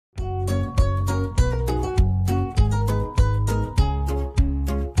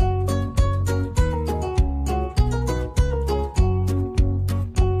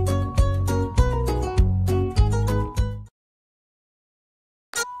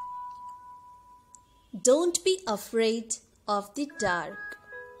Don't be afraid of the dark.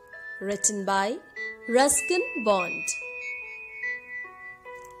 Written by Ruskin Bond.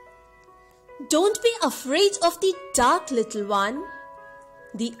 Don't be afraid of the dark, little one.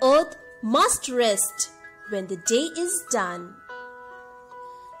 The earth must rest when the day is done.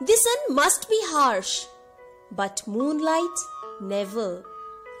 The sun must be harsh, but moonlight never.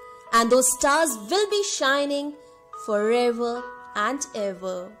 And those stars will be shining forever and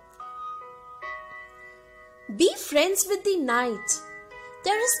ever. Be friends with the night.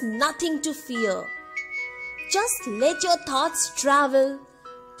 There is nothing to fear. Just let your thoughts travel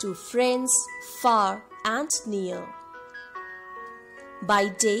to friends far and near. By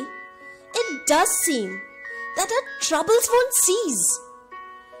day, it does seem that our troubles won't cease.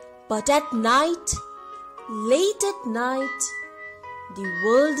 But at night, late at night, the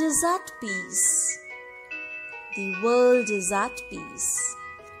world is at peace. The world is at peace.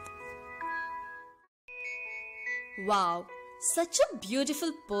 Wow, such a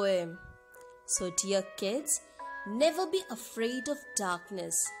beautiful poem. So dear kids, never be afraid of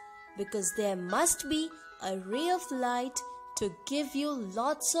darkness, because there must be a ray of light to give you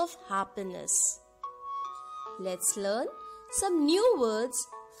lots of happiness. Let's learn some new words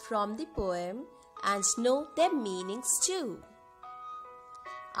from the poem and know their meanings too.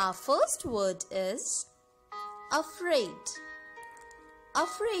 Our first word is afraid.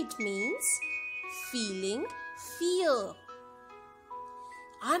 Afraid means feeling fear.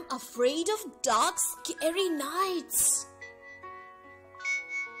 I'm afraid of dark, scary nights.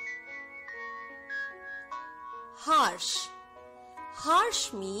 Harsh.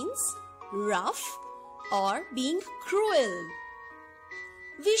 Harsh means rough or being cruel.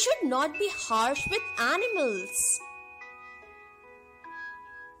 We should not be harsh with animals.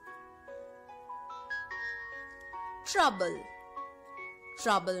 Trouble.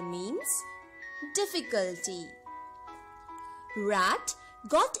 Trouble means difficulty. Rat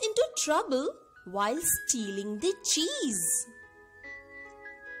got into trouble while stealing the cheese.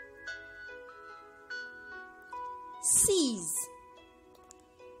 Cease.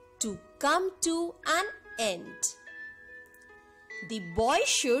 To come to an end. The boy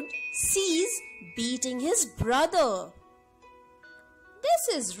should cease beating his brother.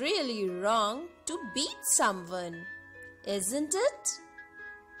 This is really wrong to beat someone, isn't it?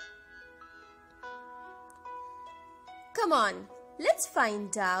 Come on, let's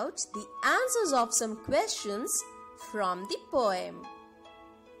find out the answers of some questions from the poem.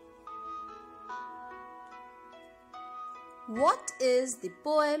 What is the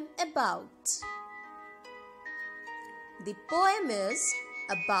poem about? The poem is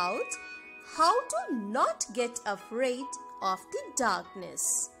about how to not get afraid of the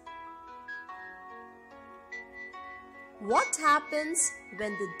darkness. What happens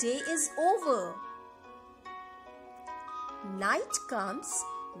when the day is over? Night comes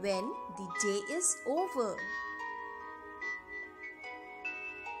when the day is over.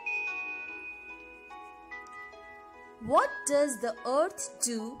 What does the earth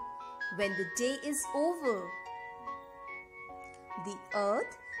do when the day is over? The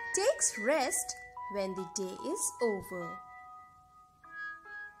earth takes rest when the day is over.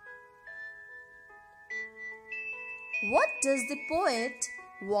 What does the poet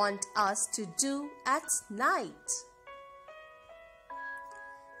want us to do at night?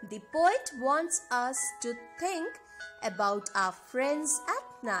 The poet wants us to think about our friends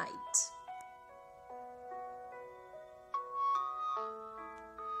at night.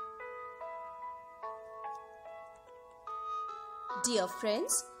 Dear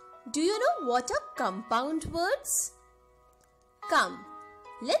friends, do you know what are compound words? Come,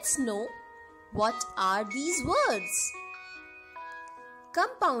 let's know what are these words.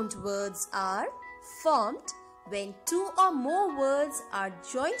 Compound words are formed when two or more words are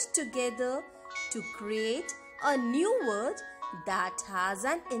joined together to create a new word that has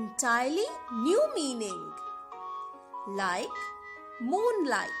an entirely new meaning. Like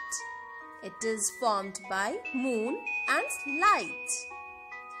moonlight. It is formed by moon and light.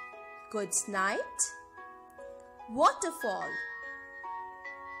 Good night. Waterfall.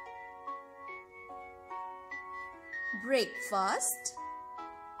 Breakfast.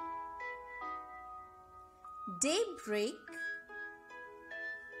 Daybreak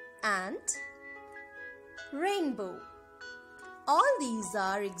and rainbow. All these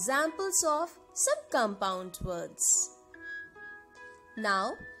are examples of some compound words.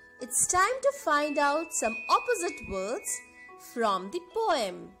 Now, it's time to find out some opposite words from the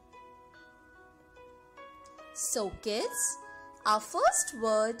poem. So kids, our first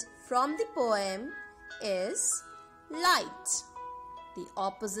word from the poem is light. The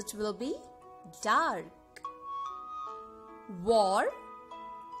opposite will be dark. War,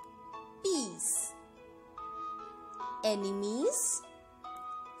 peace. Enemies,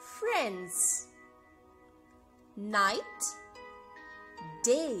 friends. Night,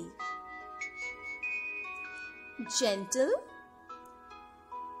 day. Gentle,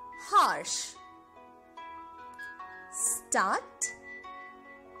 harsh. Start,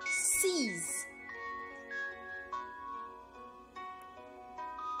 cease.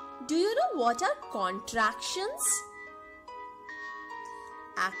 Do you know what are contractions?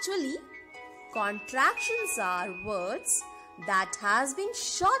 Actually, contractions are words that has been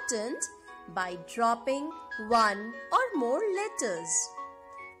shortened by dropping one or more letters,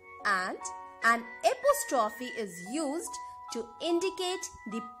 and an apostrophe is used to indicate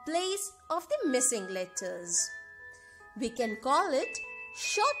the place of the missing letters. We can call it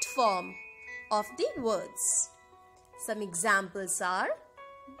short form of the words. Some examples are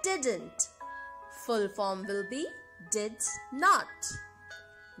didn't. Full form will be did not.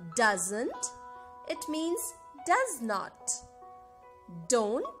 Doesn't, it means does not.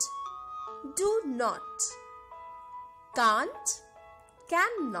 Don't, do not. Can't,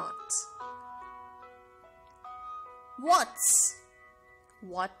 cannot. What's,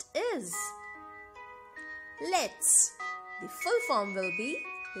 what is. Let's, the full form will be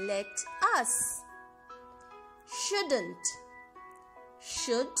let us. Shouldn't,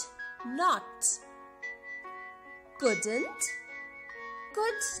 should not. Couldn't,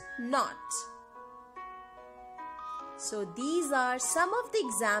 could not. So these are some of the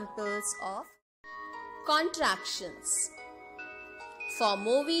examples of contractions. For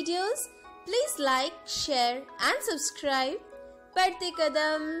more videos, please like, share and subscribe. Badhte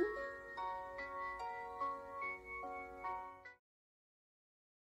Kadam.